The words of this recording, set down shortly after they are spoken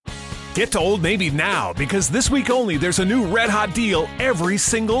Get to Old Navy now because this week only there's a new red hot deal every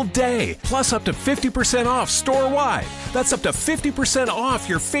single day. Plus up to 50% off store-wide. That's up to 50% off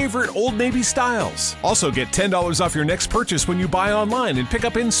your favorite Old Navy styles. Also get $10 off your next purchase when you buy online and pick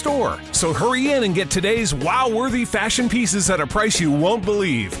up in store. So hurry in and get today's wow-worthy fashion pieces at a price you won't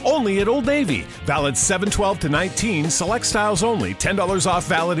believe. Only at Old Navy. Valid 7/12 to 19. Select styles only. $10 off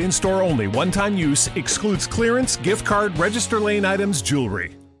valid in store only. One-time use. Excludes clearance, gift card, register lane items,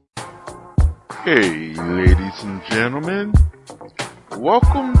 jewelry. Hey, ladies and gentlemen,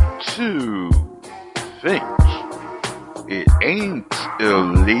 welcome to Think It Ain't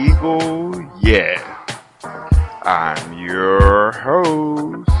Illegal Yet. I'm your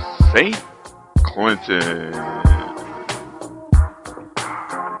host, St. Clinton.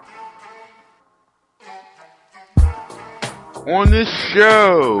 On this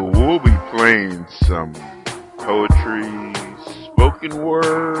show, we'll be playing some poetry, spoken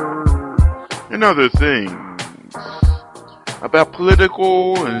word, and other things about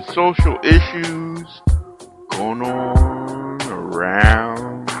political and social issues going on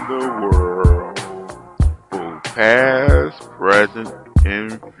around the world, both past, present,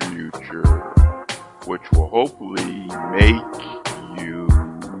 and future, which will hopefully make you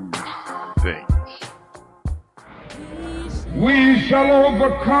think. We shall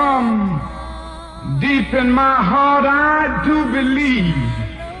overcome. Deep in my heart I do believe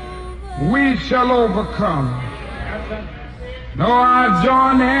we shall overcome. Though I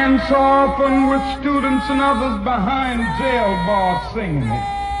join hands so often with students and others behind jail bars singing it,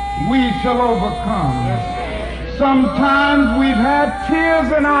 we shall overcome. Sometimes we've had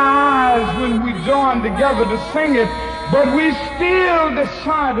tears in our eyes when we joined together to sing it, but we still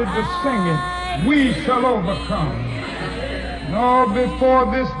decided to sing it. We shall overcome. No, before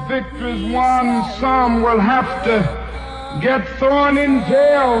this victory's won, some will have to get thrown in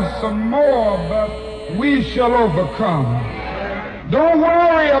jail some more, but we shall overcome. Don't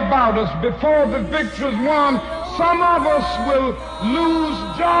worry about us before the victory's won. Some of us will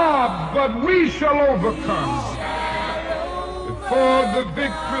lose jobs, but we shall overcome. Before the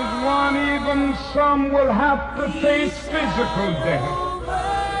victory's won, even some will have to face physical death.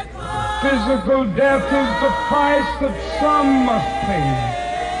 Physical death is the price that some must pay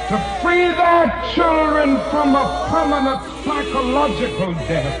to free their children from a permanent psychological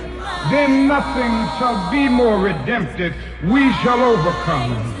death. Then nothing shall be more redemptive. We shall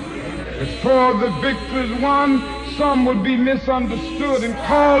overcome. Before the victory's won, some will be misunderstood and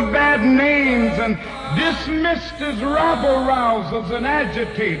called bad names and dismissed as rabble-rousers and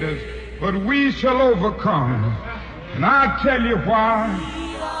agitators. But we shall overcome. And I'll tell you why.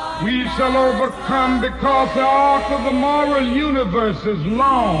 We shall overcome because the arc of the moral universe is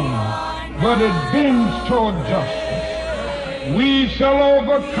long, but it bends toward justice. We shall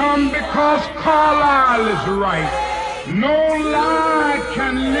overcome because Carlyle is right. No lie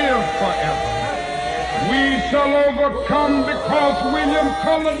can live forever. We shall overcome because William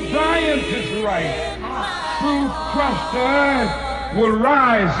Cullen Bryant is right. Truth crushed to earth will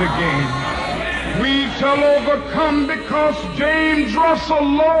rise again. We shall overcome because James Russell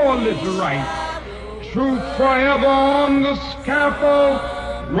Lowell is right. Truth forever on the scaffold,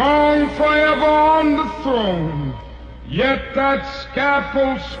 wrong forever on the throne. Yet that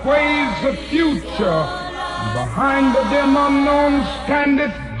scaffold sways the future. Behind the dim unknown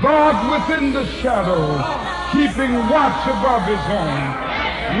standeth God within the shadow, keeping watch above his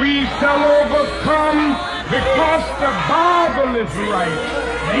own. We shall overcome because the Bible is right.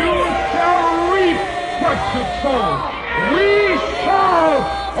 You shall reap what you sow. We shall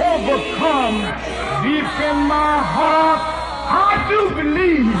overcome. Deep in my heart, I do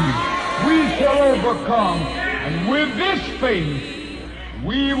believe we shall overcome. And with this faith,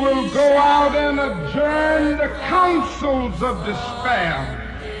 we will go out and adjourn the councils of despair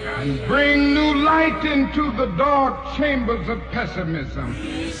and bring new light into the dark chambers of pessimism.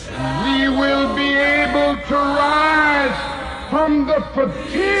 We will be able to rise from the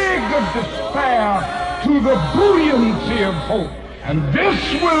fatigue of despair to the buoyancy of hope. And this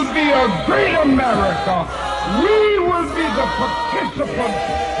will be a great America. We will be the participants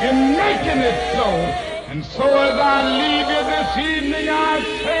in making it so. And so as I leave you this evening, I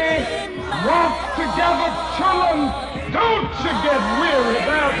say, walk together, children. Don't you get weary.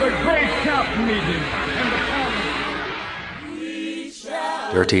 There's a great camp meeting in the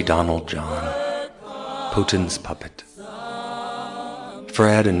corner. Dirty Donald John, Putin's puppet.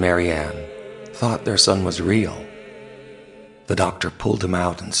 Fred and Marianne thought their son was real. The doctor pulled him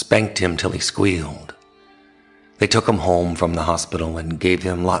out and spanked him till he squealed. They took him home from the hospital and gave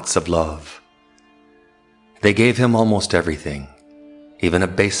him lots of love. They gave him almost everything, even a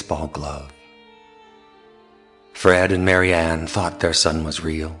baseball glove. Fred and Mary Ann thought their son was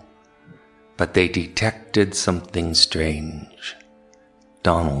real, but they detected something strange.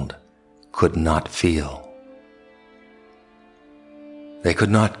 Donald could not feel. They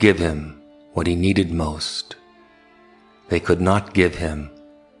could not give him what he needed most. They could not give him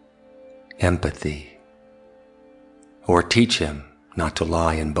empathy or teach him not to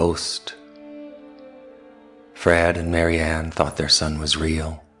lie and boast. Fred and Mary Ann thought their son was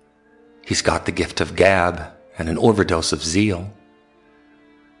real. He's got the gift of gab and an overdose of zeal.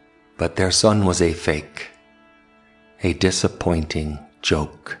 But their son was a fake, a disappointing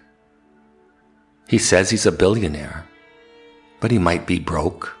joke. He says he's a billionaire, but he might be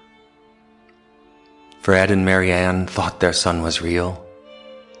broke. Fred and Mary Ann thought their son was real.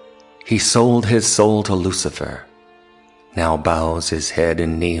 He sold his soul to Lucifer, now bows his head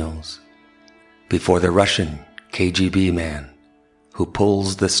and kneels before the Russian KGB man who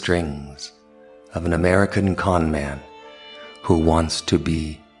pulls the strings of an American con man who wants to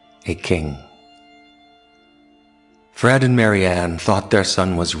be a king. Fred and Mary Ann thought their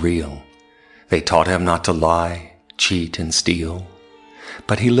son was real. They taught him not to lie, cheat, and steal.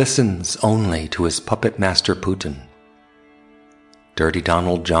 But he listens only to his puppet master Putin. Dirty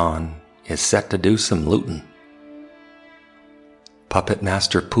Donald John is set to do some lootin'. Puppet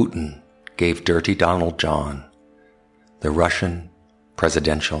master Putin gave Dirty Donald John the Russian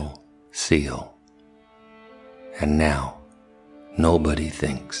presidential seal. And now, nobody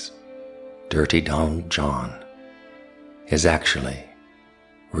thinks Dirty Donald John is actually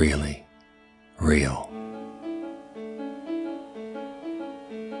really real.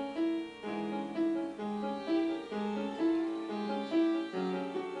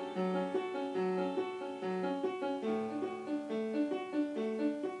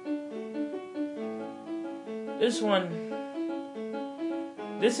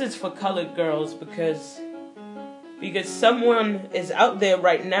 This is for colored girls because someone is out there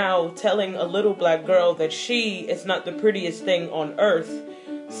right now telling a little black girl that she is not the prettiest thing on earth.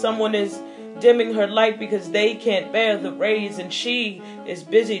 Someone is dimming her light because they can't bear the rays, and she is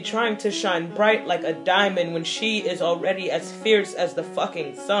busy trying to shine bright like a diamond when she is already as fierce as the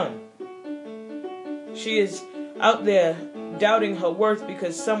fucking sun. She is out there doubting her worth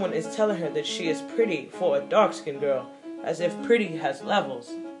because someone is telling her that she is pretty for a dark-skinned girl, as if pretty has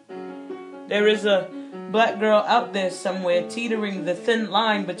levels. There is a black girl out there somewhere teetering the thin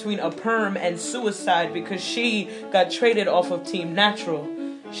line between a perm and suicide because she got traded off of Team Natural.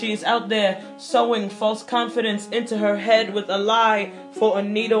 She is out there sewing false confidence into her head with a lie for a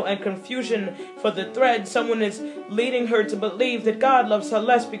needle and confusion for the thread. Someone is leading her to believe that God loves her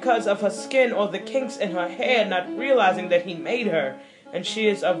less because of her skin or the kinks in her hair, not realizing that He made her, and she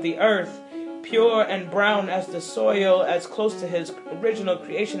is of the earth, pure and brown as the soil, as close to His original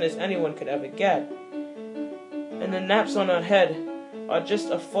creation as anyone could ever get. And the naps on her head are just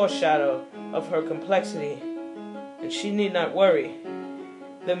a foreshadow of her complexity, and she need not worry.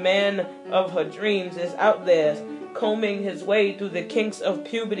 The man of her dreams is out there combing his way through the kinks of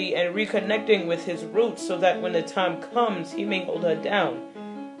puberty and reconnecting with his roots so that when the time comes, he may hold her down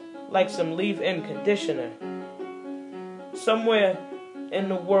like some leave-in conditioner. Somewhere in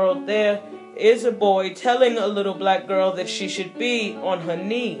the world there is a boy telling a little black girl that she should be on her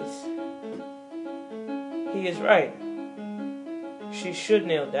knees. He is right. She should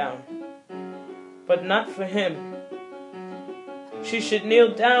kneel down, but not for him. She should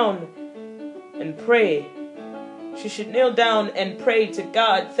kneel down and pray. She should kneel down and pray to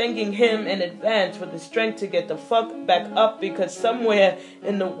God, thanking Him in advance for the strength to get the fuck back up, because somewhere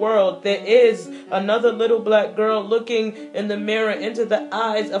in the world there is another little black girl looking in the mirror into the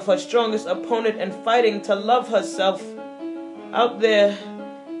eyes of her strongest opponent and fighting to love herself. Out there,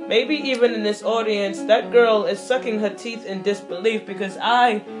 maybe even in this audience, that girl is sucking her teeth in disbelief because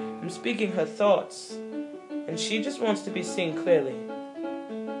I am speaking her thoughts. And she just wants to be seen clearly.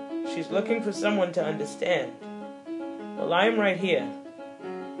 She's looking for someone to understand. Well, I am right here.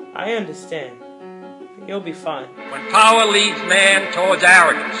 I understand. You'll be fine. When power leads man towards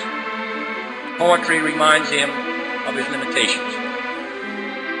arrogance, poetry reminds him of his limitations.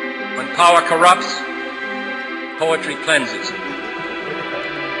 When power corrupts, poetry cleanses.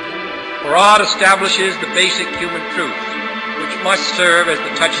 For art establishes the basic human truth, which must serve as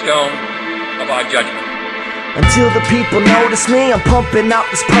the touchstone of our judgment. Until the people notice me, I'm pumping out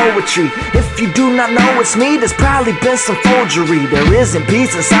this poetry. If you do not know it's me, there's probably been some forgery. There isn't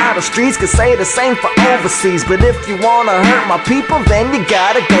peace inside the streets, could say the same for overseas. But if you wanna hurt my people, then you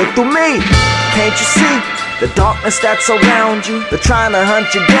gotta go through me. Can't you see? The darkness that's around you, they're trying to hunt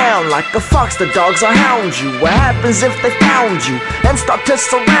you down. Like a fox, the dogs will hound you. What happens if they found you and start to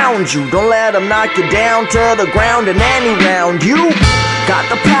surround you? Don't let them knock you down to the ground in any round. You got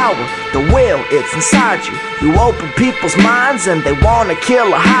the power, the will, it's inside you. You open people's minds and they wanna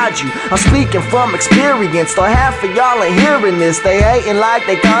kill or hide you. I'm speaking from experience, though half of y'all ain't hearing this. They hating like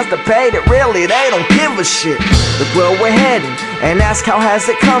they constipated, really they don't give a shit. Look where we're heading and ask how has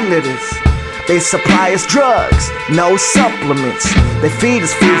it come to this. They supply us drugs, no supplements. They feed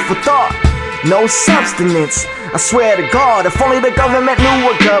us food for thought, no substance. I swear to God, if only the government knew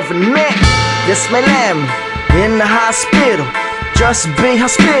what government. This may land me in the hospital. Just be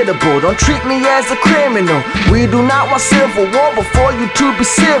hospitable, don't treat me as a criminal. We do not want civil war before you to be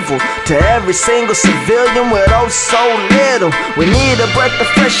civil to every single civilian with oh so little. We need a breath of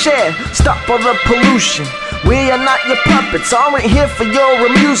fresh air, stop all the pollution. We are not your puppets, aren't here for your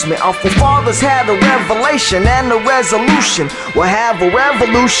amusement. Our forefathers had a revelation and a resolution. We'll have a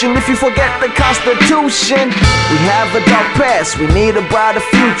revolution if you forget the Constitution. We have a dark past, we need a brighter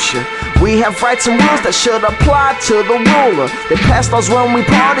future. We have rights and rules that should apply to the ruler. They pass laws when we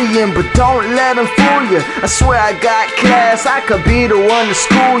partying, but don't let them fool you. I swear I got class, I could be the one to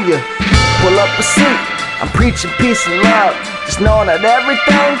school you. Pull up a seat, I'm preaching peace and love. Just know that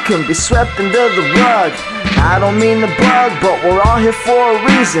everything can be swept under the rug. I don't mean to bug, but we're all here for a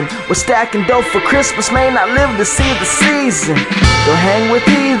reason. We're stacking dough for Christmas, may not live to see the season. Don't hang with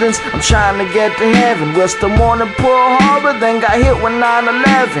heathens, I'm trying to get to heaven. We're still mourning Pearl Harbor, then got hit with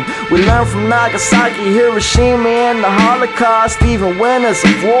 9/11. We learned from Nagasaki, Hiroshima, and the Holocaust. Even winners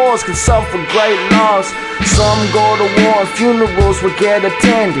of wars can suffer great loss. Some go to war and funerals will get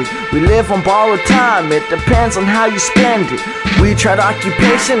attended. We live on borrowed time, it depends on how you spend it. We tried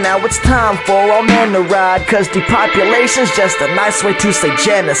occupation, now it's time for all men to ride. Cause depopulation's just a nice way to say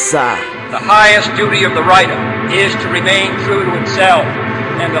genocide. The highest duty of the writer is to remain true to himself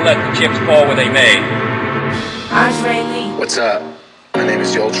and to let the chips fall where they may. Andre Lee. What's up? My name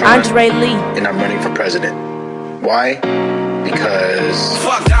is Joel Tron. Andre Lee. And I'm running for president. Why? Because...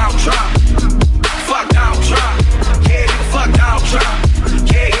 Fuck Donald Trump. Fuck Donald Trump. Yeah, fuck Donald Trump.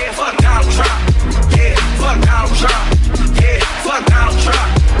 Yeah, fuck Donald Trump. Yeah, fuck Donald Trump. Yeah, fuck Donald Trump.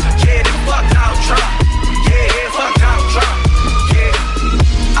 Yeah, fuck Donald Trump. Yeah, fuck Donald Trump.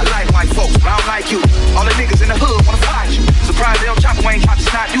 Yeah. I like white folks, but I don't like you. All the niggas in the hood wanna find you. Surprised El Chapo ain't tried to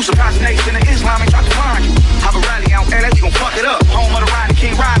snap you. Surprised the niggas in the Islam ain't tried to find you. Have a rally out LA, we gon' fuck it up. Home of the riding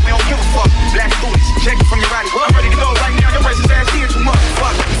King Ride, we don't give a fuck. Black booties, check it from your rally. I'm ready to go right now, your racist ass here too much.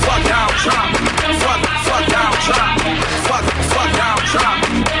 Fuck Donald Trump. Fuck Donald Trump. Fuck Donald Trump. Fuck Donald Trump.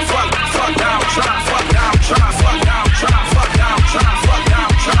 Fuck Donald Trump. Fuck Donald Trump. Fuck Donald Trump. Fuck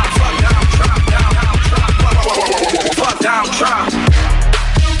Donald Trump. Fuck Donald Trump. Fuck Donald Trump.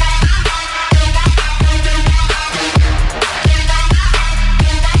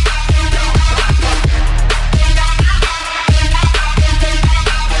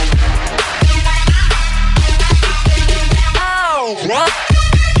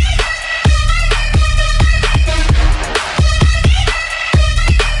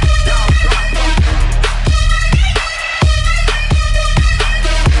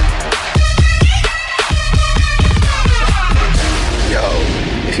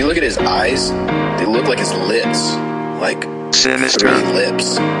 Look at his eyes, they look like his lips, like sinister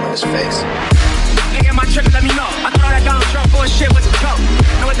lips on his face. Nigga, my trigger, let me know. I thought all that Donald Trump bullshit was a joke.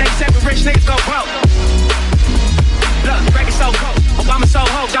 Know what they said when rich niggas go broke. Look, Greg is so cold, Obama so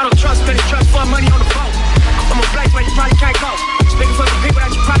ho. Donald Trump spending trust for money on the boat. I'm a place where you probably can't go. Speaking for the people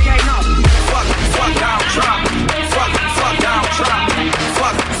that you probably ain't know. Fuck Donald Trump. Fuck Donald Trump. Fuck Donald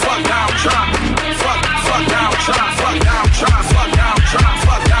Trump. Fuck Donald Trump. Fuck Donald Trump. Fuck Donald Trump.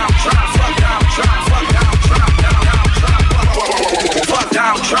 Fuck Donald Trump. Fuck Donald Trump. Fuck Donald Trump. Fuck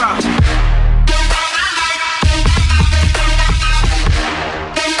Donald Trump.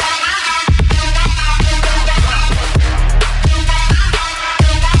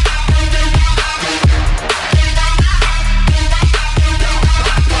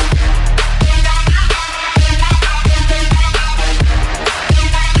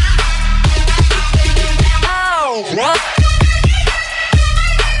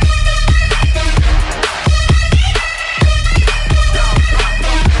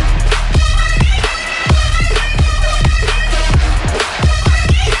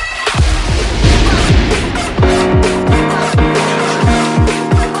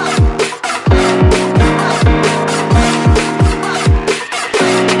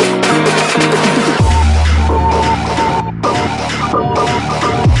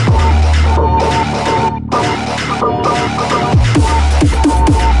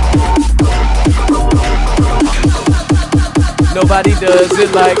 Nobody does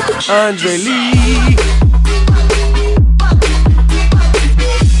it like Andre Lee.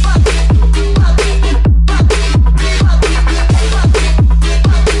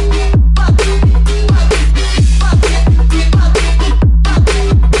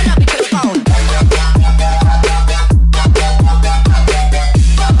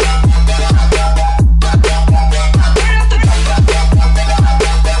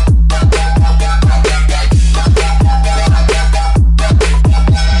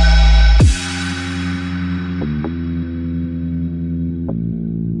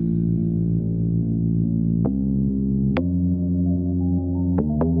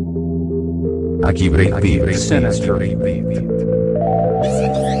 Aquí breakbeat. Sinister.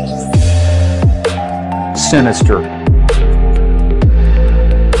 Sinister.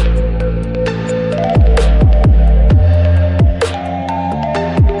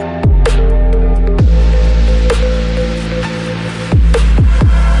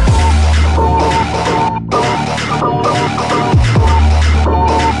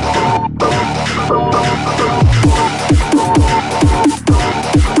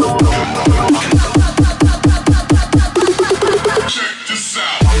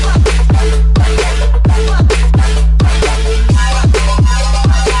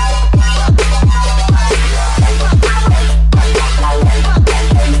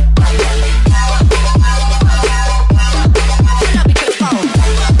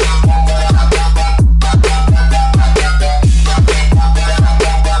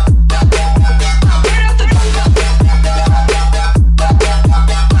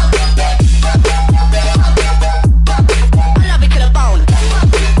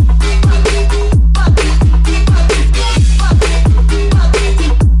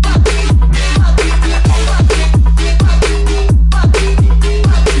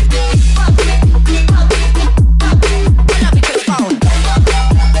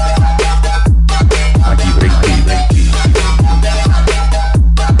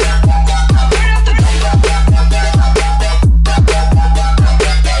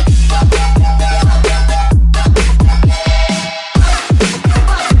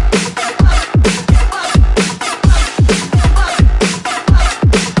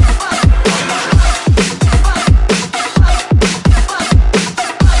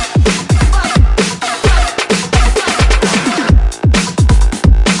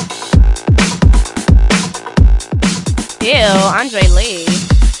 Andre Lee.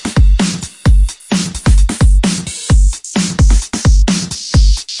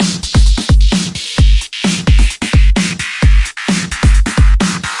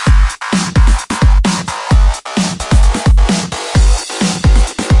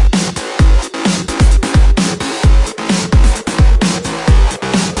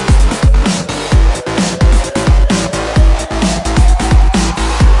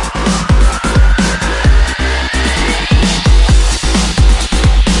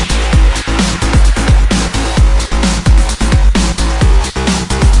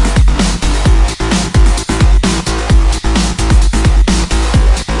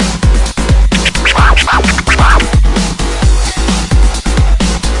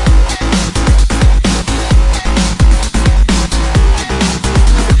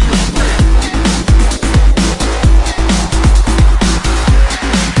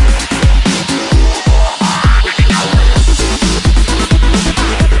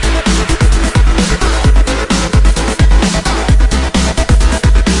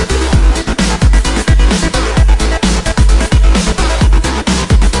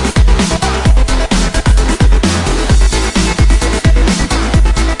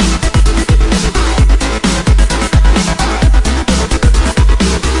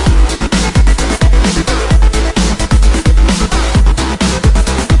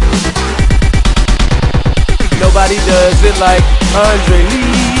 Nobody does it like Andre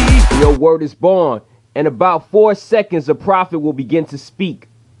Lee. Your word is born. In about 4 seconds, a prophet will begin to speak.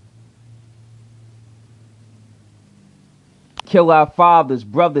 Kill our fathers,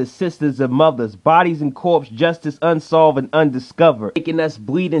 brothers, sisters, and mothers. Bodies and corpse, justice unsolved and undiscovered. Making us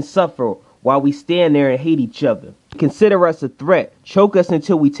bleed and suffer while we stand there and hate each other. Consider us a threat. Choke us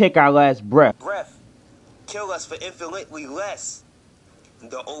until we take our last breath. Kill us for infinitely less.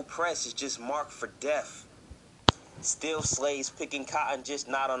 The oppressed is just marked for death. Still slaves picking cotton, just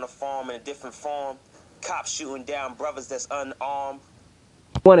not on a farm in a different form. Cops shooting down brothers that's unarmed.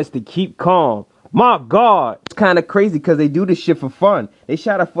 Want us to keep calm. My God. It's kind of crazy because they do this shit for fun. They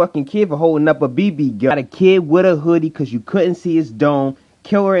shot a fucking kid for holding up a BB gun. Got a kid with a hoodie because you couldn't see his dome.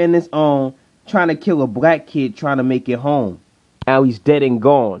 Killer in his own. Trying to kill a black kid trying to make it home. Now he's dead and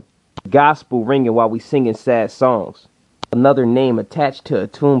gone. Gospel ringing while we singing sad songs. Another name attached to a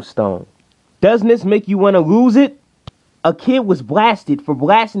tombstone. Doesn't this make you want to lose it? A kid was blasted for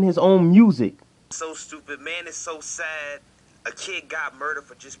blasting his own music. So stupid, man, it's so sad. A kid got murdered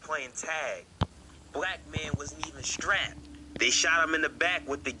for just playing tag. Black man wasn't even strapped. They shot him in the back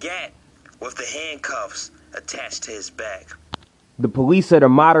with the gat, with the handcuffs attached to his back. The police are the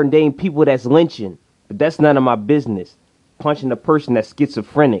modern day people that's lynching, but that's none of my business. Punching a person that's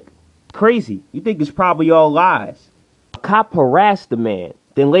schizophrenic. Crazy, you think it's probably all lies. A cop harassed the man,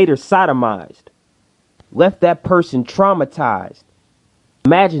 then later sodomized. Left that person traumatized.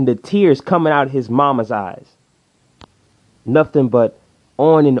 Imagine the tears coming out of his mama's eyes. Nothing but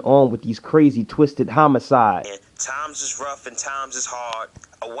on and on with these crazy twisted homicides. Times is rough and times is hard.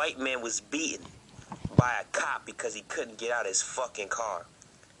 A white man was beaten by a cop because he couldn't get out his fucking car.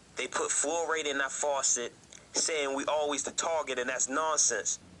 They put fluoride in that faucet, saying we always the target, and that's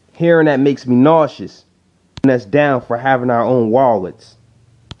nonsense. Hearing that makes me nauseous. And that's down for having our own wallets.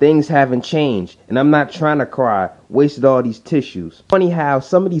 Things haven't changed, and I'm not trying to cry. Wasted all these tissues. Funny how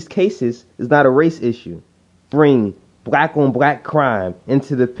some of these cases is not a race issue. Bring black on black crime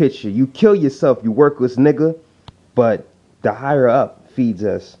into the picture. You kill yourself, you workless nigga. But the higher up feeds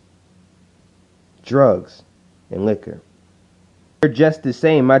us drugs and liquor. They're just the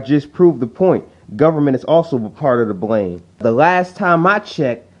same. I just proved the point. Government is also a part of the blame. The last time I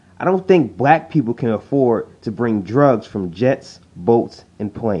checked, I don't think black people can afford to bring drugs from jets, boats,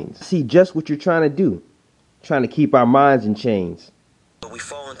 and planes. See just what you're trying to do. Trying to keep our minds in chains. But we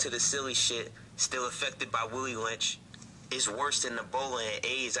fall into the silly shit, still affected by Willie Lynch. It's worse than Ebola and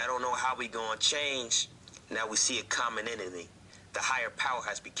AIDS. I don't know how we gonna change. Now we see a common enemy. The higher power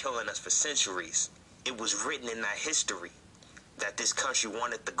has been killing us for centuries. It was written in our history that this country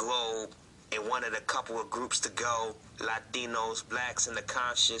wanted the globe and wanted a couple of groups to go. Latinos, blacks, and the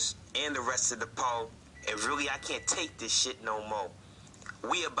conscious, and the rest of the poor. And really, I can't take this shit no more.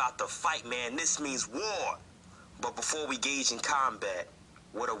 We about to fight, man. This means war. But before we engage in combat,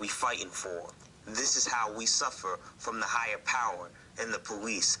 what are we fighting for? This is how we suffer from the higher power and the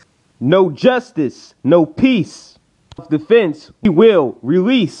police. No justice, no peace. Self-defense, we will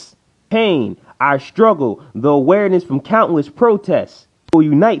release pain, our struggle, the awareness from countless protests. We'll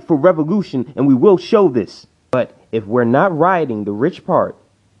unite for revolution, and we will show this. But if we're not riding the rich part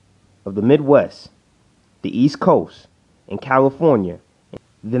of the Midwest, the East Coast, and California,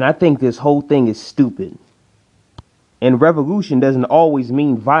 then I think this whole thing is stupid. And revolution doesn't always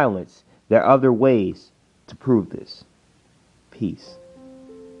mean violence. There are other ways to prove this. Peace.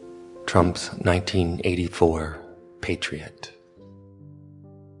 Trump's 1984 Patriot.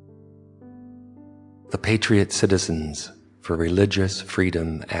 The Patriot Citizens for Religious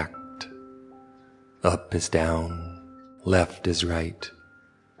Freedom Act. Up is down, left is right,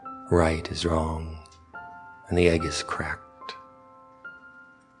 right is wrong, and the egg is cracked.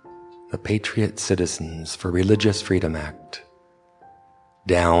 The Patriot Citizens for Religious Freedom Act.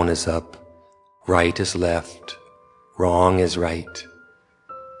 Down is up, right is left, wrong is right,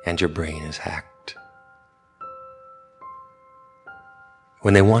 and your brain is hacked.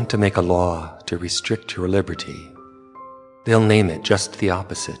 When they want to make a law to restrict your liberty, they'll name it just the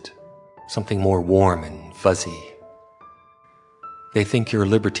opposite, something more warm and fuzzy. They think your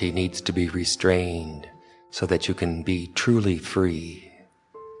liberty needs to be restrained so that you can be truly free.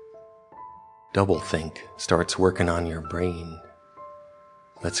 Doublethink starts working on your brain.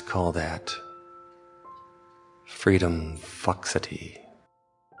 Let's call that freedom fuxity.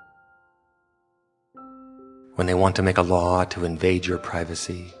 When they want to make a law to invade your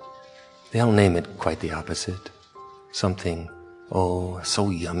privacy, they'll name it quite the opposite. Something, oh, so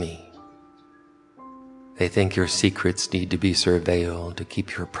yummy. They think your secrets need to be surveilled to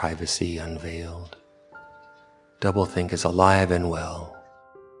keep your privacy unveiled. Doublethink is alive and well.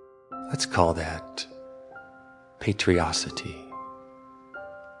 Let's call that patriosity.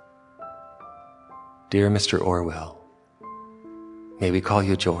 Dear Mr. Orwell, may we call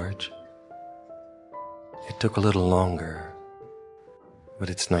you George? It took a little longer, but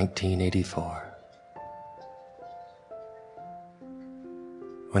it's 1984.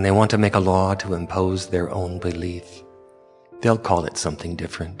 When they want to make a law to impose their own belief, they'll call it something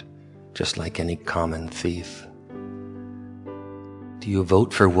different, just like any common thief. Do you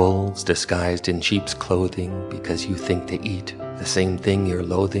vote for wolves disguised in sheep's clothing because you think they eat the same thing you're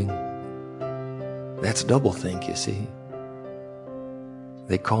loathing? That's doublethink, you see.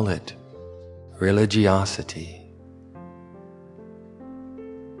 They call it religiosity.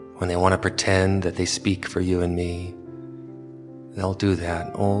 When they want to pretend that they speak for you and me, they'll do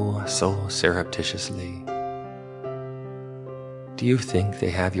that, oh, so surreptitiously. Do you think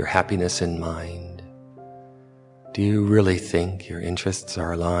they have your happiness in mind? Do you really think your interests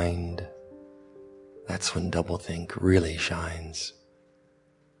are aligned? That's when doublethink really shines.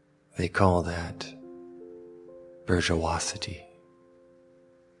 They call that bourgeoisity.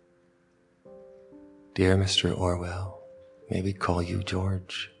 Dear Mr. Orwell, may we call you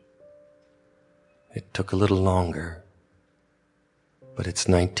George? It took a little longer, but it's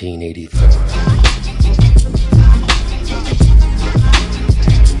 1984.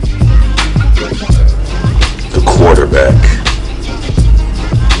 The Quarterback.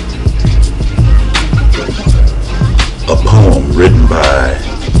 A poem written by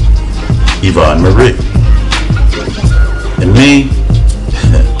Yvonne Marie. And me,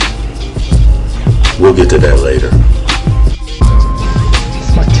 we'll get to that later.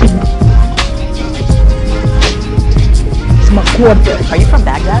 It's my quarterback. Are you from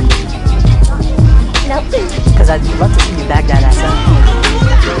Baghdad? No. Because I'd love to see you Baghdad accent.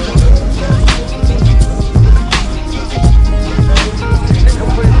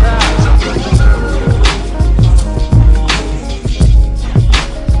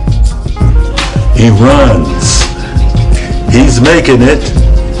 He runs. He's making it.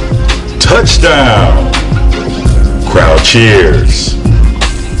 Touchdown. Crowd cheers.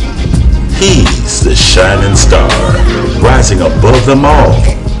 He's the shining star, rising above them all.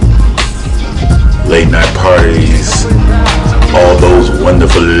 Late night parties, all those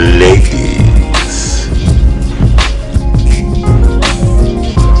wonderful ladies.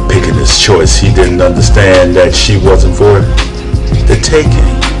 Picking his choice, he didn't understand that she wasn't for the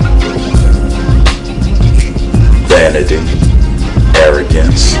taking. Vanity,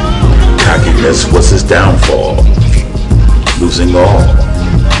 arrogance, cockiness was his downfall, losing all.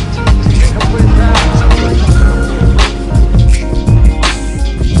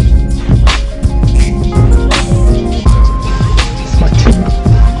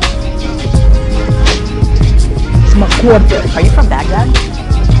 It's my quarterback. Are you from Baghdad?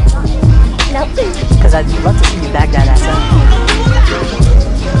 No. Because I'd love to see you Baghdad accent.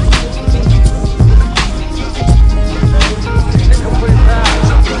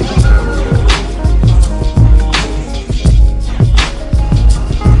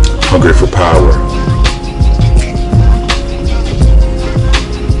 Hungry for power,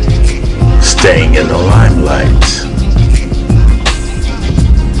 staying in the limelight,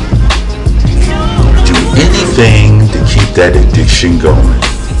 do anything to keep that addiction going.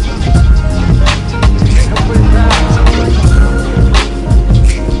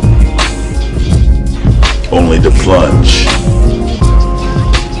 Only to plunge.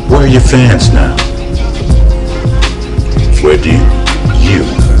 Where are your fans now? Where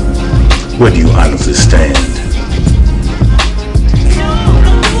do you honestly stand?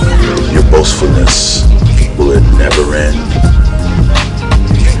 Your boastfulness, will it never end?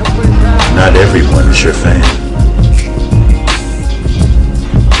 Not everyone is your fan.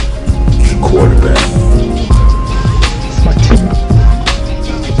 The quarterback. It's my team.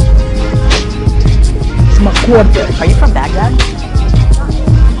 It's my quarterback. Are you from Baghdad?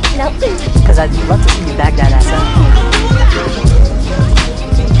 No. Because I'd love to see you Baghdad accent.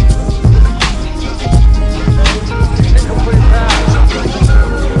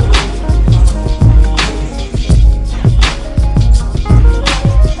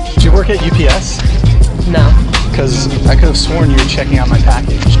 Work at UPS? No. Because I could have sworn you were checking out my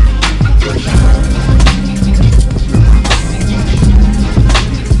package.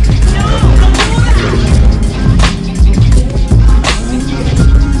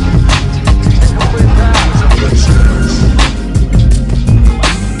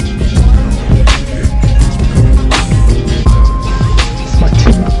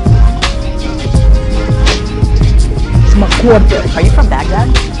 It's my quarterback. Are you from Baghdad?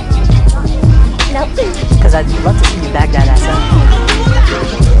 No. Because I'd love to see you Baghdad accent.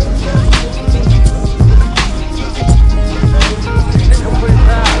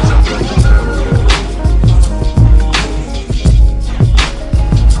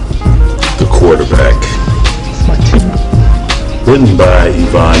 The Quarterback. Written by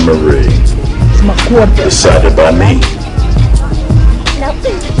Yvonne Marie. It's my quarterback. Decided by me. No.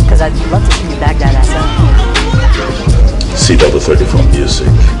 Because I'd love to see you Baghdad accent. CW34 Music.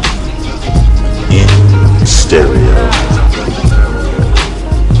 In stereo.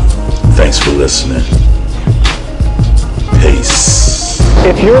 Thanks for listening. Peace.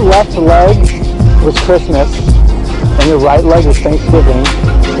 If your left leg was Christmas and your right leg was Thanksgiving,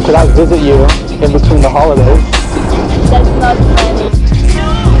 could I visit you in between the holidays? That's not funny.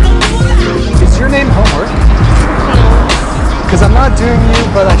 Is your name Homework? Because I'm not doing you,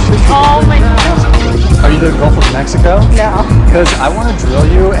 but I should. Oh my god. Are you the Gulf of Mexico? No. Because I want to drill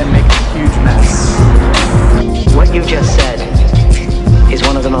you and make a huge mess. What you just said is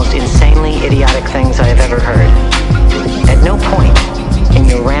one of the most insanely idiotic things I have ever heard. At no point in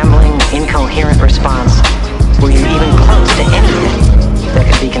your rambling, incoherent response were you even close to anything that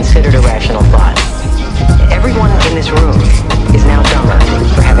could be considered a rational thought. Everyone in this room is now dumber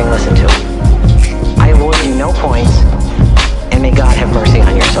for having listened to it. I award you no points, and may God have mercy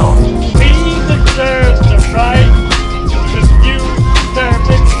on your soul. He deserves the right to dispute their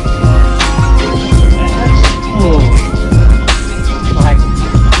victory.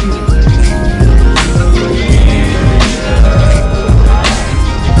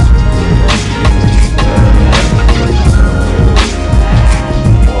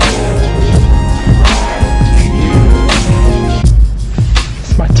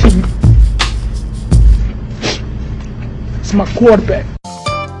 It's my team. It's my quarterback.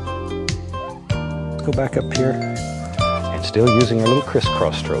 Let's go back up here and still using our little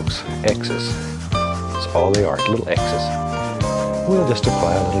crisscross strokes, X's. That's all they are, little X's. We'll just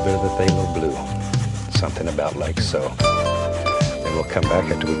apply a little bit of the phthalo blue, something about like so. Then we'll come back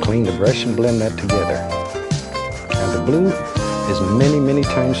after we clean the brush and blend that together. Now the blue is many, many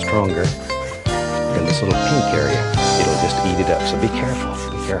times stronger than this little pink area. It'll just eat it up, so be careful,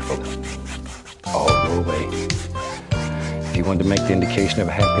 be careful. All go away. If you want to make the indication of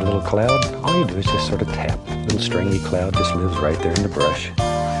a happy little cloud, all you do is just sort of tap. A little stringy cloud just lives right there in the brush. Isn't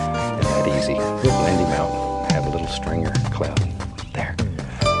that easy? We'll blend him out, have a little stringer cloud. There.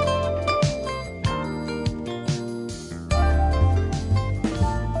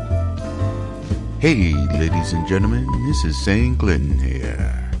 Hey, ladies and gentlemen, this is St. Clinton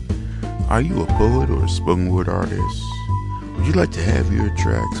here. Are you a poet or a spoken word artist? Would you like to have your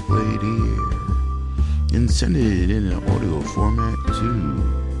tracks played here? And send it in an audio format to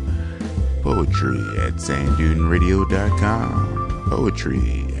poetry@sandduneradio.com.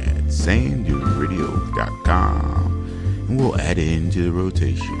 Poetry@sandduneradio.com. And we'll add it into the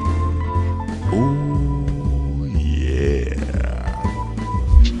rotation. Oh, yeah.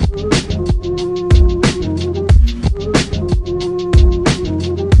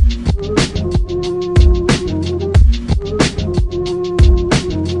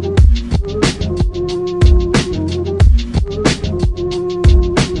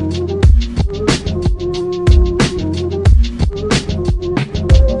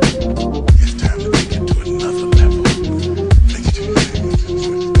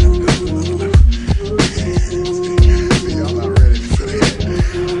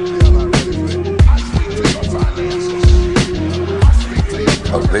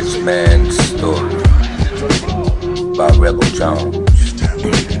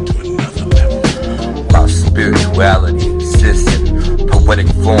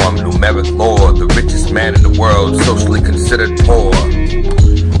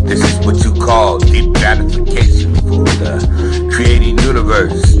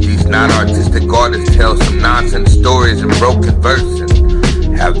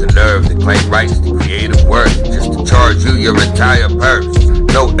 Your entire purse.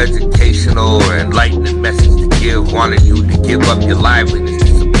 No educational or enlightening message to give. Wanted you to give up your liveliness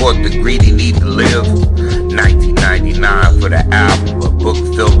to support the greedy need to live. $19.99 for the album, a book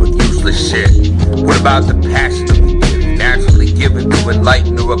filled with useless shit. What about the passion of the gift? Naturally given to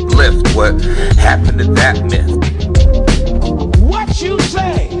enlighten or uplift. What happened to that myth? What you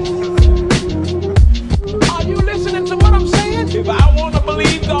say? Are you listening to what I'm saying? If I want to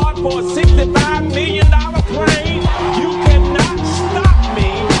believe God for a $65 million plane, you cannot stop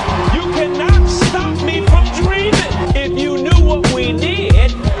me. You cannot stop me from dreaming. If you knew what we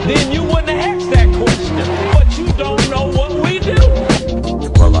did, then you wouldn't have asked that question. But you don't know what we do.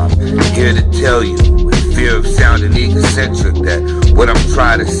 Well, I'm here to tell you, with fear of sounding egocentric, that what I'm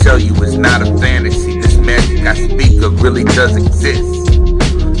trying to sell you is not a fantasy. This magic I speak of really does exist.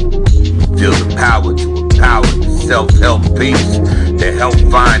 Feel the power to empower the self-help peace, to help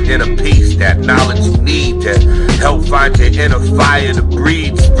find inner peace, that knowledge you need to help find your inner fire to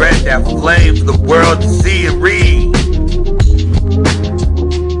breathe, spread that flame for the world to see and read.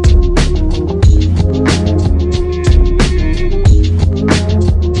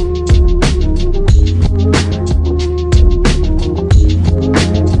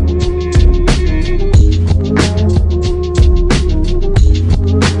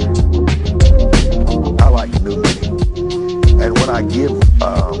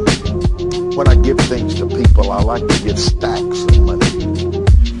 Things to people, I like to give stacks of money.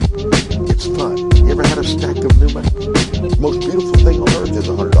 It's fun. You ever had a stack of new money? The most beautiful thing on earth is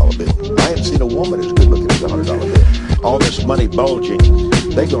a $100 bill. I haven't seen a woman as good looking as a $100 bill. All this money bulging,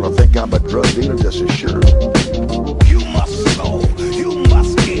 they're gonna think I'm a drug dealer just as sure. You must sow, you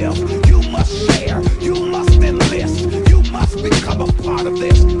must give, you must share, you must enlighten.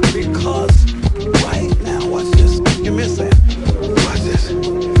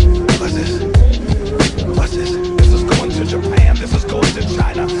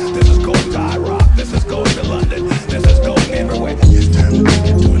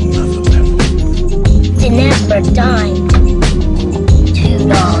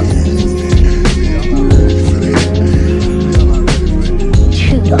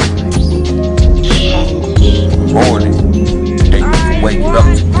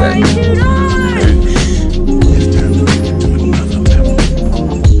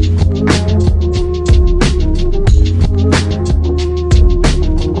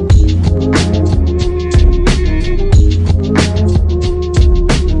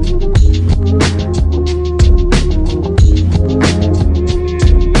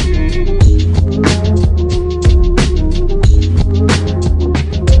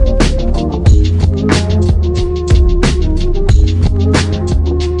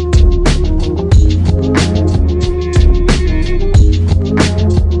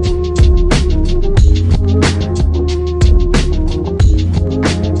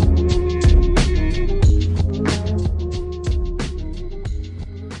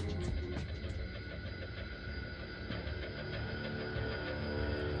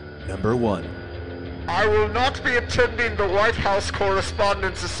 Number 1. I will not be attending the White House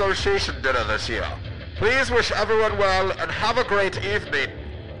Correspondents Association dinner this year. Please wish everyone well and have a great evening.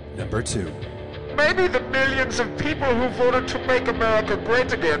 Number 2. Maybe the millions of people who voted to make America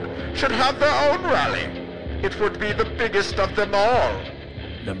great again should have their own rally. It would be the biggest of them all.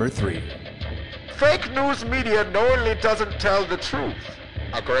 Number 3. Fake news media knowingly doesn't tell the truth.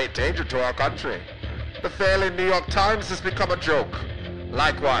 A great danger to our country. The failing New York Times has become a joke.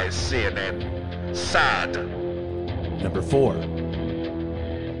 Likewise, CNN. Sad. Number 4.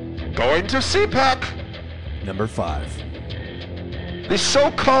 Going to CPAC. Number 5. The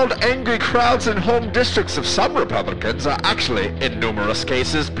so-called angry crowds in home districts of some Republicans are actually, in numerous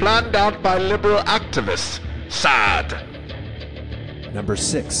cases, planned out by liberal activists. Sad. Number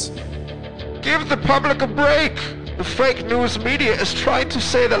 6. Give the public a break. The fake news media is trying to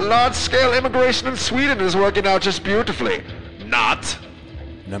say that large-scale immigration in Sweden is working out just beautifully. Not.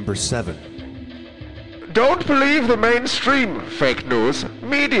 Number 7. Don't believe the mainstream fake news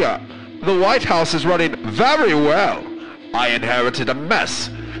media. The White House is running very well. I inherited a mess,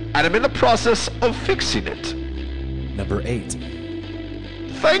 and I'm in the process of fixing it. Number 8.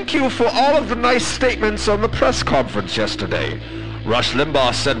 Thank you for all of the nice statements on the press conference yesterday. Rush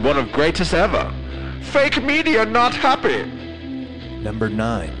Limbaugh said one of greatest ever. Fake media not happy. Number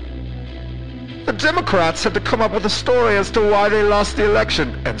 9. The Democrats had to come up with a story as to why they lost the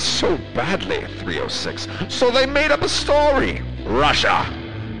election, and so badly, 306. So they made up a story. Russia.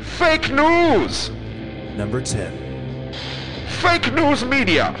 Fake news. Number 10. Fake news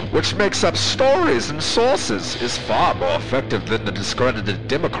media, which makes up stories and sources, is far more effective than the discredited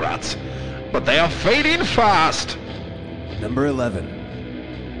Democrats. But they are fading fast. Number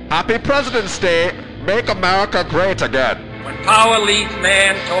 11. Happy President's Day. Make America great again. When power leads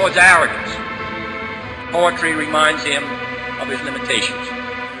man towards arrogance, poetry reminds him of his limitations.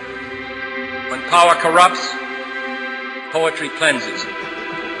 When power corrupts, poetry cleanses.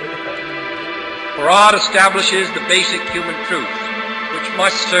 For art establishes the basic human truths, which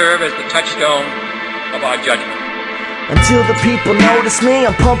must serve as the touchstone of our judgment. Until the people notice me,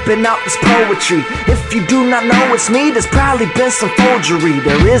 I'm pumping out this poetry. If you do not know it's me, there's probably been some forgery.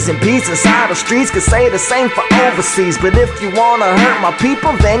 There isn't peace inside the streets, could say the same for overseas. But if you wanna hurt my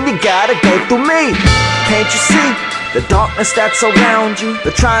people, then you gotta go through me. Can't you see the darkness that's around you?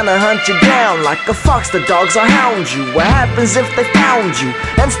 They're trying to hunt you down like a fox, the dogs will hound you. What happens if they found you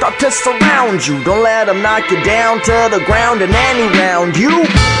and start to surround you? Don't let them knock you down to the ground in any round. You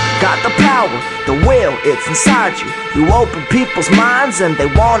got the power, the will, it's inside you. You open people's minds and they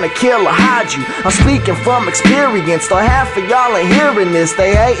wanna kill or hide you. I'm speaking from experience, though half of y'all ain't hearing this.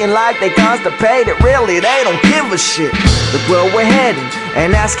 They hating like they constipated, really, they don't give a shit. Look where we're heading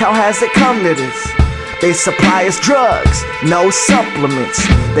and ask how has it come to this. They supply us drugs, no supplements.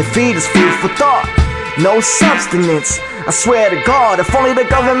 They feed us food for thought, no substance. I swear to God, if only the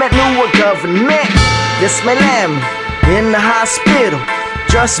government knew what government. This may land me in the hospital.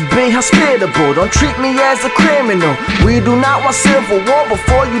 Just be hospitable, don't treat me as a criminal. We do not want civil war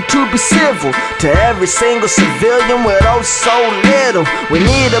before you to be civil to every single civilian with oh so little. We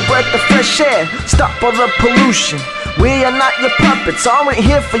need a breath of fresh air, stop all the pollution. We are not your puppets, aren't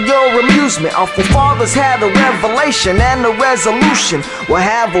here for your amusement. Our forefathers had a revelation and a resolution. We'll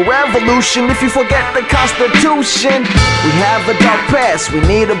have a revolution if you forget the Constitution. We have a dark past, we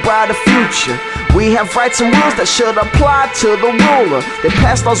need a brighter future. We have rights and rules that should apply to the ruler. They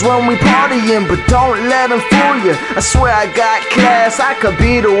pass laws when we partying, but don't let them fool you. I swear I got class, I could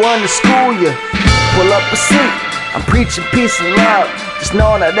be the one to school you. Pull up a seat, I'm preaching peace and love. Just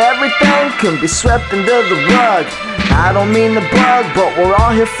know that everything can be swept under the rug. I don't mean to bug, but we're all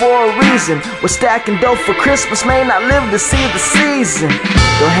here for a reason. We're stacking dough for Christmas, may not live to see the season.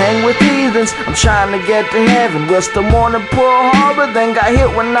 Don't hang with heathens, I'm trying to get to heaven. We're still mourning Pearl Harbor, then got hit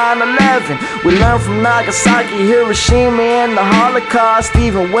with 9/11. We learned from Nagasaki, Hiroshima, and the Holocaust.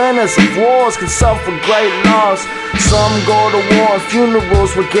 Even winners of wars can suffer great loss. Some go to war and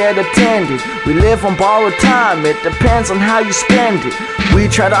funerals will get attended. We live on borrowed time, it depends on how you spend it. We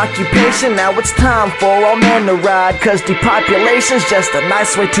tried occupation, now it's time for all men to ride. Cause depopulation's just a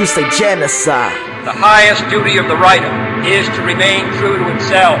nice way to say genocide. The highest duty of the writer is to remain true to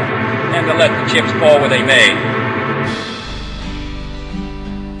himself and to let the chips fall where they may.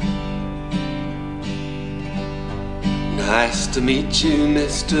 Nice to meet you,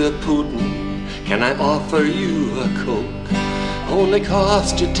 Mr. Putin. Can I offer you a Coke? Only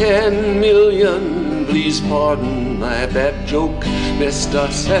cost you 10 million. Please pardon my bad joke. Mr.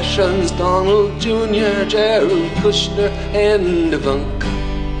 Sessions, Donald Jr., Jared Kushner, and Ivanka.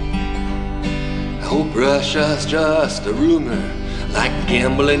 I hope Russia's just a rumor. like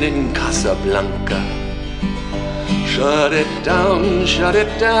gambling in Casablanca. Shut it down,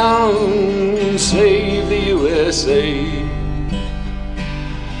 save the USA.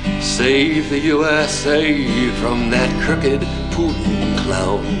 Save the USA from that crooked Putin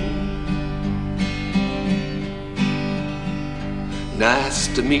clown. Nice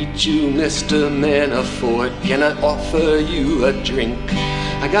to meet you, Mr. Manafort. Can I offer you a drink?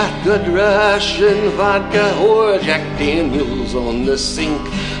 I got good Russian vodka or Jack Daniels on the sink.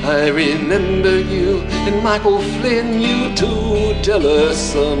 I remember you and Michael Flynn, you too, tell us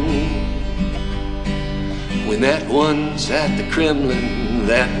some. When that once at the Kremlin,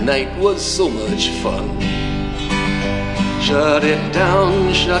 that night was so much fun. Shut it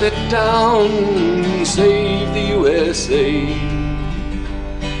down, save the USA.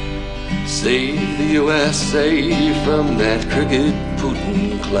 Save the USA from that crooked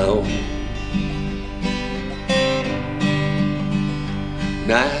Putin clown.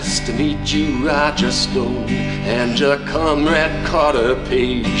 Nice to meet you, Roger Stone, and your comrade Carter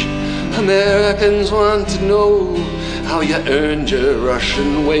Page. Americans want to know how you earned your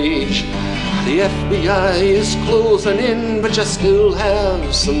Russian wage. The FBI is closing in, but you still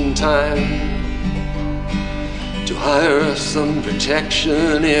have some time to hire some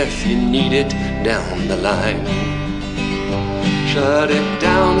protection if you need it down the line. Shut it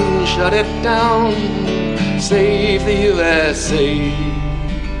down, save the USA.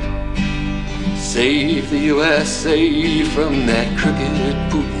 Save the USA from that crooked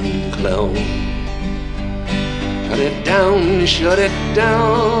Putin clown. Shut it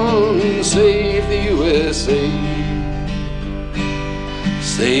down, save the USA.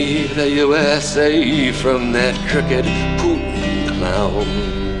 Save the USA from that crooked Putin clown.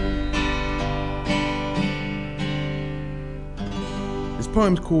 This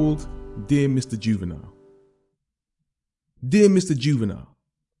poem's called Dear Mr. Juvenile. Dear Mr. Juvenile,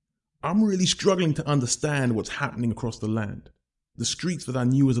 I'm really struggling to understand what's happening across the land. The streets that I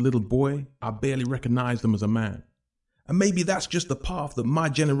knew as a little boy, I barely recognized them as a man. And maybe that's just the path that my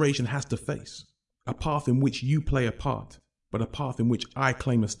generation has to face. A path in which you play a part, but a path in which I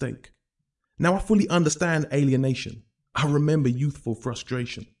claim a stake. Now I fully understand alienation. I remember youthful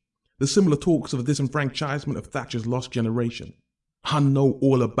frustration. The similar talks of the disenfranchisement of Thatcher's lost generation. I know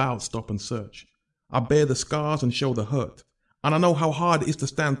all about stop and search. I bear the scars and show the hurt. And I know how hard it is to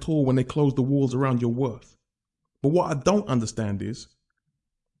stand tall when they close the walls around your worth. But what I don't understand is,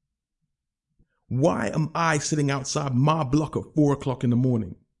 why am I sitting outside my block at 4 o'clock in the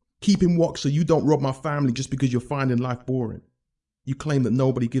morning, keeping watch so you don't rob my family just because you're finding life boring? You claim that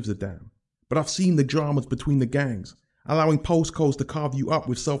nobody gives a damn. But I've seen the dramas between the gangs, allowing postcodes to carve you up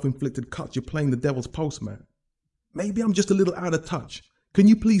with self-inflicted cuts. You're playing the devil's postman. Maybe I'm just a little out of touch. Can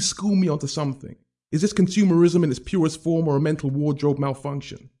you please school me onto something? Is this consumerism in its purest form or a mental wardrobe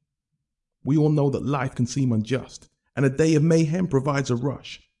malfunction? We all know that life can seem unjust, and a day of mayhem provides a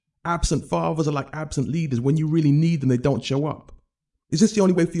rush. Absent fathers are like absent leaders. When you really need them, they don't show up. Is this the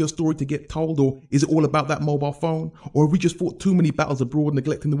only way for your story to get told, or is it all about that mobile phone? Or have we just fought too many battles abroad,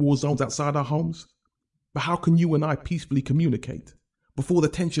 neglecting the war zones outside our homes? But how can you and I peacefully communicate before the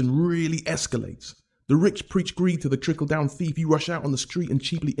tension really escalates? The rich preach greed to the trickle-down thief. You rush out on the street and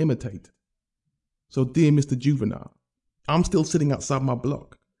cheaply imitate. So dear Mr. Juvenile, I'm still sitting outside my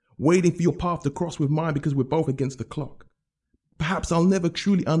block, waiting for your path to cross with mine because we're both against the clock. Perhaps I'll never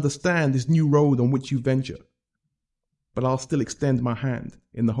truly understand this new road on which you venture, but I'll still extend my hand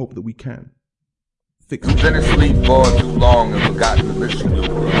in the hope that we can fix it. You've been asleep for too long and forgotten the mission you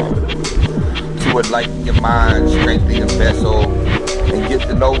were on. To enlighten your mind, strengthen your vessel, and get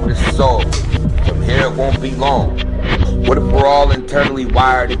to know this soul. From here it won't be long. What if we're all internally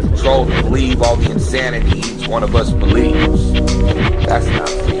wired and controlled to believe all the insanity each one of us believes? That's not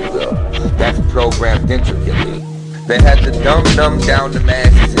free will. That's programmed intricately. They had to dumb down the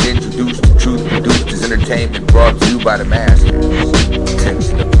masses and introduce the truth produced as entertainment brought to you by the masters.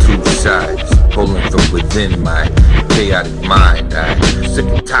 Tension of two sides, pulling from within my chaotic mind. I'm sick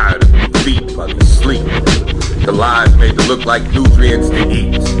and tired of being beat while you sleep. The lies made to look like nutrients to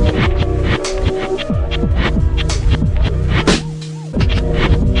eat.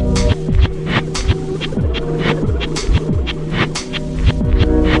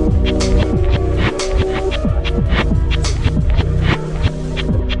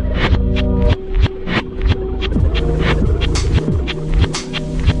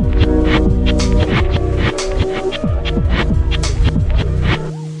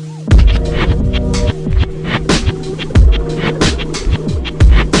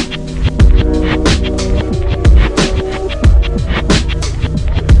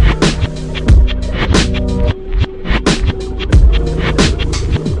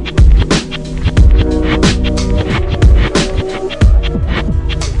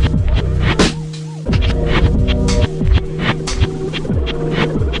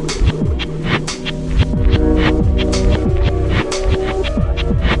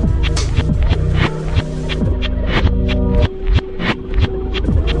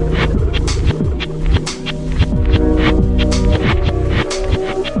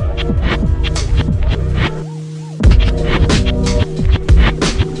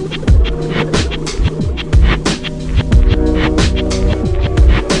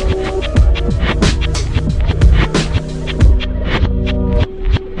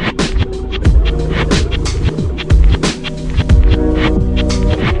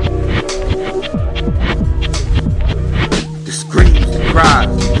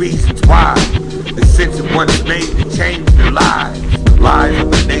 since it once made to change the lives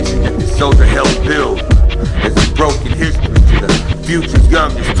of a nation that the soldier helped build. It's a broken history to the future's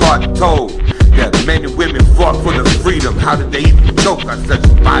youngest taught and told that men and women fought for the freedom. How did they even choke on such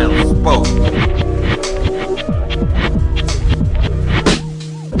vile spoke?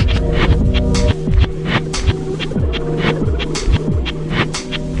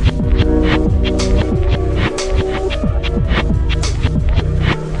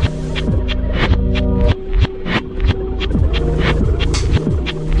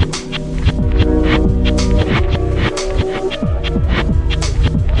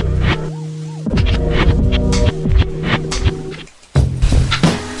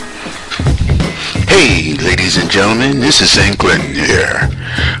 Hey, ladies and gentlemen, this is St. Clinton here.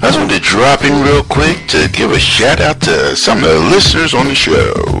 I just wanted to drop in real quick to give a shout out to some of the listeners on the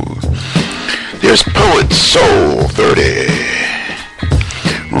show. There's Poet Soul 30,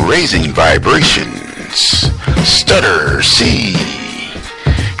 Raising Vibrations, Stutter C,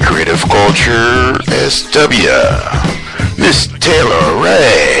 Creative Culture SW, Miss Taylor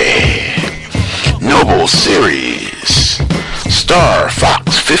Ray, Noble Series, Star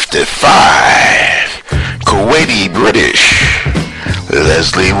Fox 55, Kuwaiti British,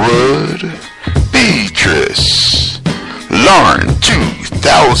 Leslie Wood, Beatrice, Lauren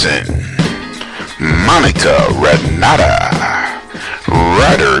 2000, Monica Renata,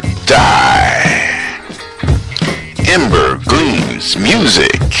 Ride or Die, Ember Gleams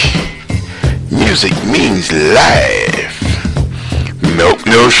Music, Music Means Life, Milk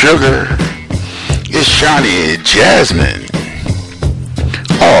No Sugar, Ishani Jasmine,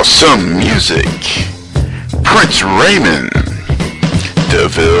 Awesome Music, Prince Raymond,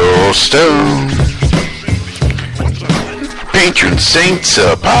 DeVille Stone, Patron Saints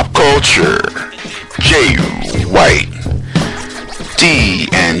of Pop Culture, Jay White, D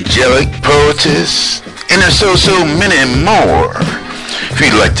Angelic Poetess, and there's so many more. If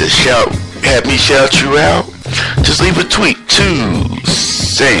you'd like to have me shout you out, just leave a tweet to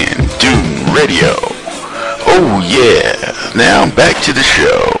Sand Dune Radio. Oh yeah, now back to the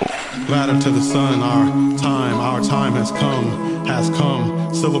show. Ladder to the sun, our time has come.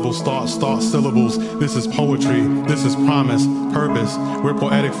 Syllables, thoughts, syllables. This is poetry, this is promise, purpose. We're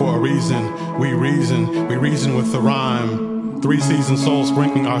poetic for a reason. We reason with the rhyme. 3 seasoned souls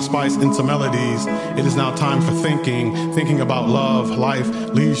sprinkling our spice into melodies. It is now time for thinking about love, life,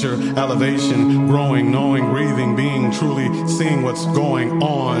 leisure, elevation, growing, knowing, breathing, being, truly seeing what's going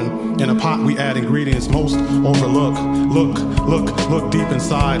on. In a pot we add ingredients most overlook. Look deep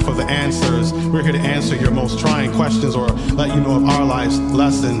inside for the answers. We're here to answer your most trying questions or let you know of our life's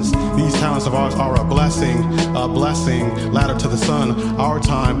lessons. These talents of ours are a blessing. Ladder to the sun, our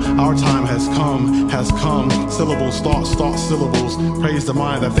time has come. Syllables, thoughts, syllables. Praise the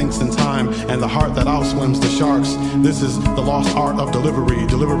mind that thinks in time and the heart that outswims the sharks. This is the lost art of delivery,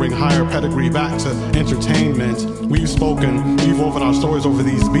 delivering higher pedigree back to entertainment. We've spoken, we've woven our stories over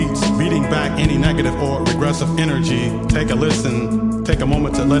these beats, beating back any negative or regressive energy. Take a listen, take a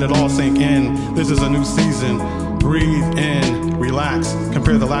moment to let it all sink in. This is a new season. Breathe in, relax,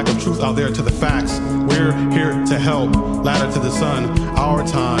 compare the lack of truth out there to the facts. We're here to help. Ladder to the sun, our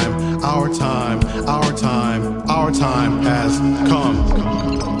time has come.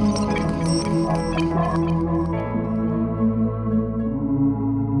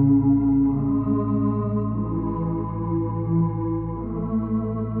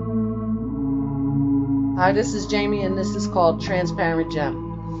 Hi, this is Jamie, and this is called Transparent Gem.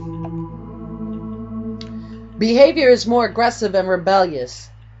 Behavior is more aggressive and rebellious,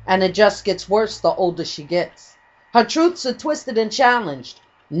 and it just gets worse the older she gets. Her truths are twisted and challenged.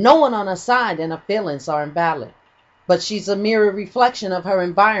 No one on her side, and her feelings are invalid. But she's a mirror reflection of her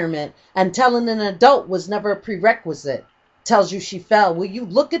environment, and telling an adult was never a prerequisite. Tells you she fell. Will you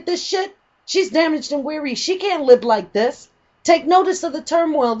look at this shit? She's damaged and weary. She can't live like this. Take notice of the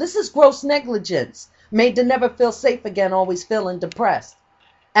turmoil. This is gross negligence. Made to never feel safe again, always feeling depressed.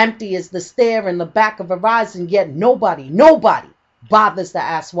 Empty is the stare in the back of her eyes, and yet nobody bothers to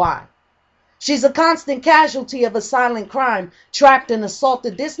ask why. She's a constant casualty of a silent crime, trapped and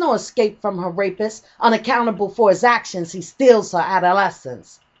assaulted. There's no escape from her rapist. Unaccountable for his actions, he steals her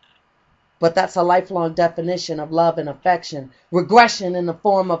adolescence. But that's a lifelong definition of love and affection. Regression in the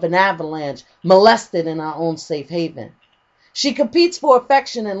form of an avalanche, molested in our own safe haven. She competes for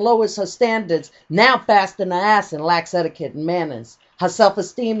affection and lowers her standards, now fast in the ass and lacks etiquette and manners. Her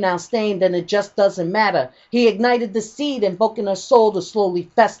self-esteem now stained, and it just doesn't matter. He ignited the seed, invoking her soul to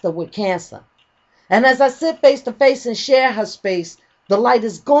slowly fester with cancer. And as I sit face to face and share her space, the light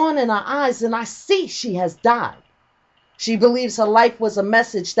is gone in her eyes, and I see she has died. She believes her life was a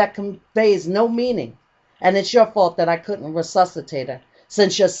message that conveys no meaning, and it's your fault that I couldn't resuscitate her,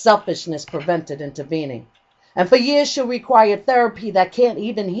 since your selfishness prevented intervening. And for years she'll require therapy that can't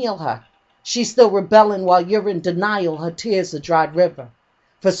even heal her. She's still rebelling while you're in denial, her tears a dried river.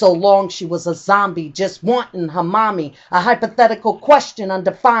 For so long she was a zombie, just wanting her mommy, a hypothetical question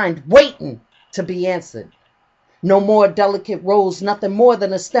undefined, waiting to be answered. No more delicate rose, nothing more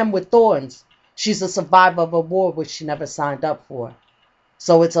than a stem with thorns. She's a survivor of a war which she never signed up for.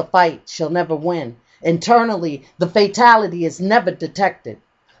 So it's a fight she'll never win. Internally, the fatality is never detected.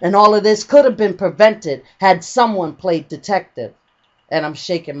 And all of this could have been prevented had someone played detective. And I'm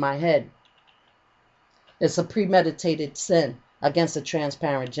shaking my head. It's a premeditated sin against a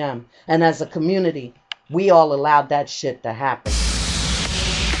transparent gem. And as a community, we all allowed that shit to happen.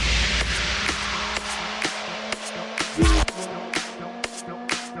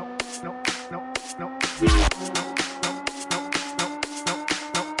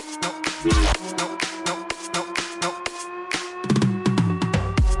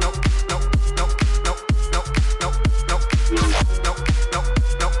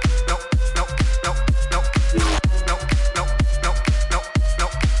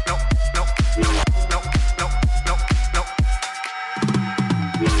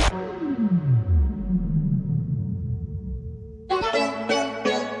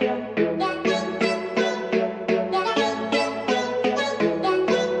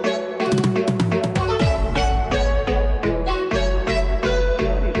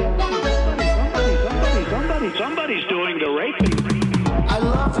 Somebody's doing the raping. I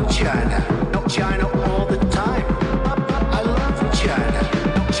love China. No, China all the time. I love China.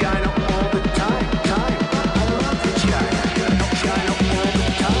 No, China all the time. I love China. No, China all the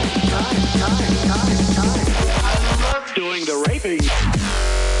time. I love doing the raping.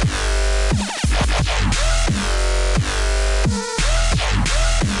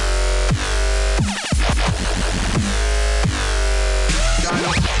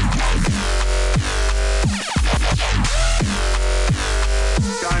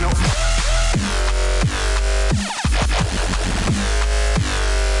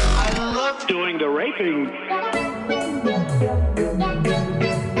 Doing the raping.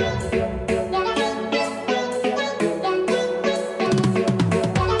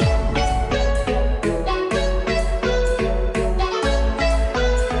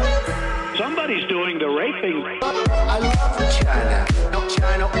 Somebody's doing the raping. I love China. No,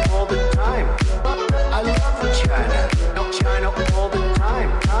 China all the time. I love China. No, China all the time.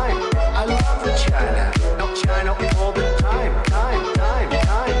 I love China. No, China all the time.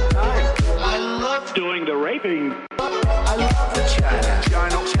 Doing the raping. I love China.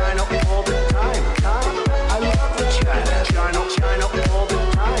 China all the time. I love China. China all the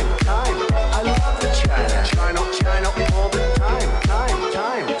time. I love China. China all the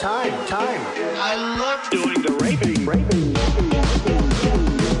time. I love doing the raping.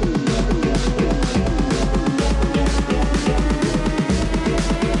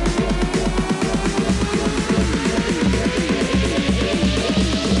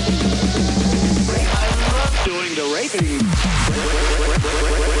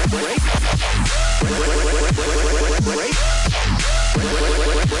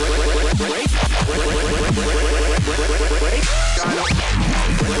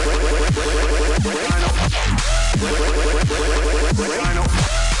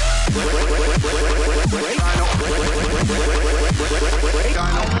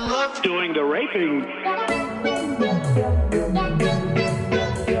 I love doing the raping.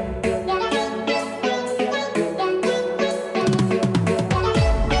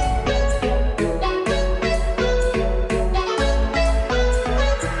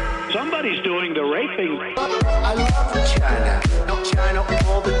 Somebody's doing the raping. I love China. No, China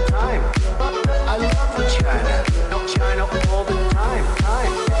all the time. I love China. No, China all the time.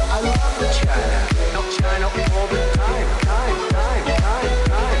 I love China. No, China all the time.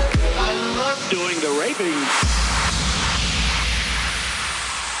 I love doing the raping.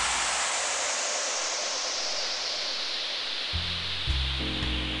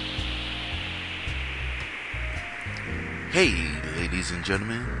 Hey, ladies and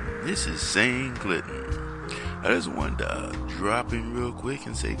gentlemen, this is St. Clinton. I just wanted to drop in real quick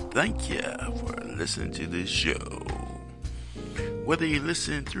and say thank you for listening to this show. Whether you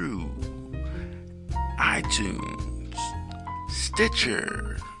listen through iTunes,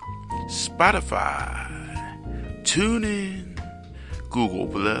 Stitcher, Spotify, TuneIn, Google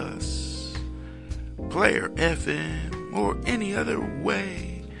Plus, Player FM, or any other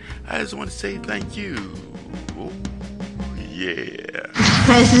way, I just want to say thank you. Oh, yeah.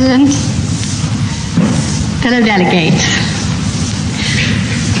 President fellow delegates.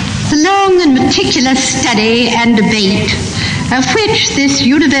 The long and meticulous study and debate of which this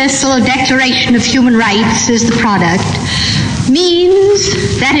Universal Declaration of Human Rights is the product means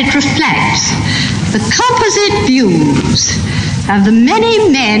that it reflects the composite views of the many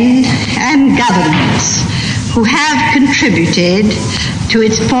men and governments who have contributed to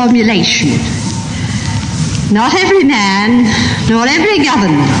its formulation. Not every man, nor every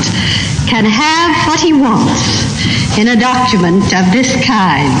government can have what he wants in a document of this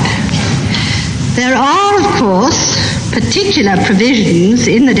kind. There are, of course, particular provisions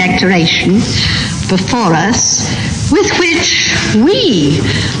in the Declaration before us with which we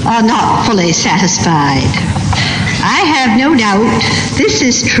are not fully satisfied. I have no doubt this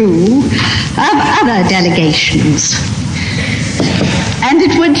is true of other delegations. And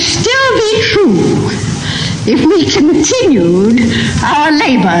it would still be true if we continued our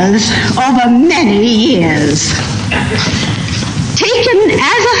labors over many years. Taken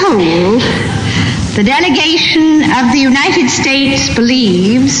as a whole, the delegation of the United States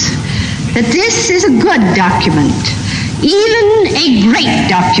believes that this is a good document, even a great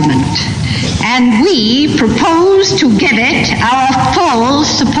document, and we propose to give it our full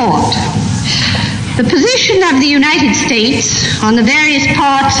support. The position of the United States on the various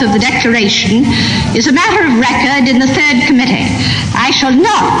parts of the Declaration is a matter of record in the Third Committee. I shall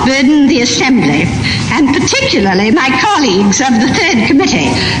not burden the Assembly, and particularly my colleagues of the Third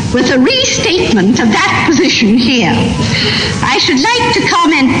Committee, with a restatement of that position here. I should like to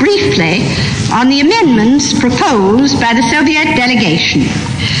comment briefly on the amendments proposed by the Soviet delegation.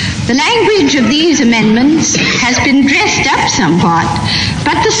 The language of these amendments has been dressed up somewhat,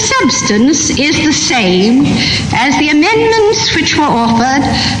 but the substance is the same as the amendments which were offered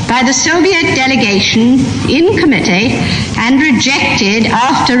by the Soviet delegation in committee and rejected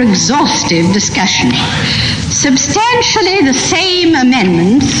after exhaustive discussion. Substantially the same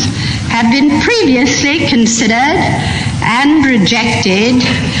amendments have been previously considered and rejected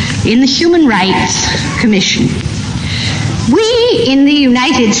in the Human Rights Commission. We in the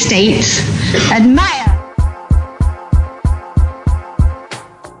United States admire.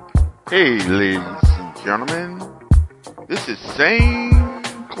 Hey, ladies and gentlemen, this is St.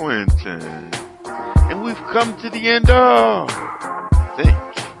 Clinton, and we've come to the end of Think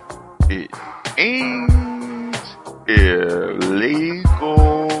It Ain't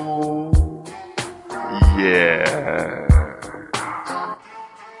Illegal. Yeah.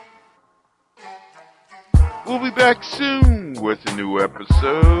 We'll be back soon with a new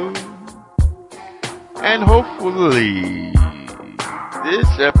episode, and hopefully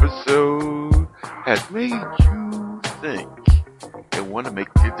this episode has made you think and want to make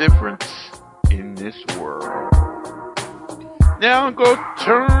a difference in this world. Now go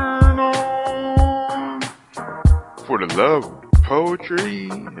turn on for the love of poetry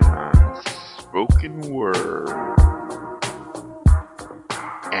and spoken word,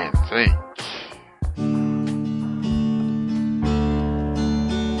 and think.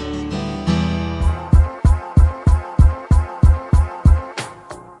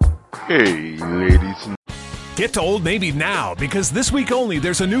 Hey, ladies and Get to Old Navy now, because this week only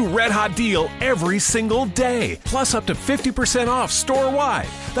there's a new red hot deal every single day. Plus up to 50% off store-wide.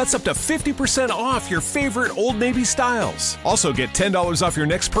 That's up to 50% off your favorite Old Navy styles. Also get $10 off your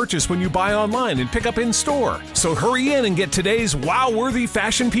next purchase when you buy online and pick up in store. So hurry in and get today's wow-worthy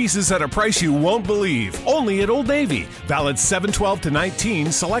fashion pieces at a price you won't believe. Only at Old Navy. Valid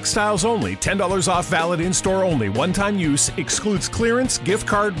 7/12-19, select styles only. $10 off valid in store only. One-time use, excludes clearance, gift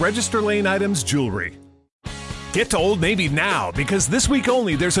card, register lane items, jewelry. Get to Old Navy now, because this week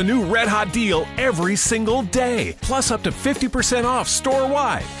only there's a new red hot deal every single day. Plus up to 50% off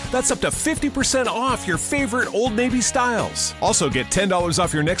store-wide. That's up to 50% off your favorite Old Navy styles. Also get $10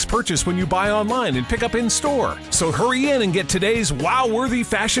 off your next purchase when you buy online and pick up in store. So hurry in and get today's wow-worthy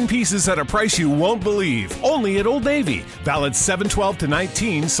fashion pieces at a price you won't believe. Only at Old Navy. Valid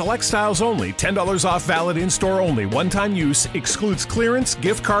 7/12-19, select styles only. $10 off valid in store only. One-time use, excludes clearance,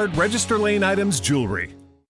 gift card, register lane items, jewelry.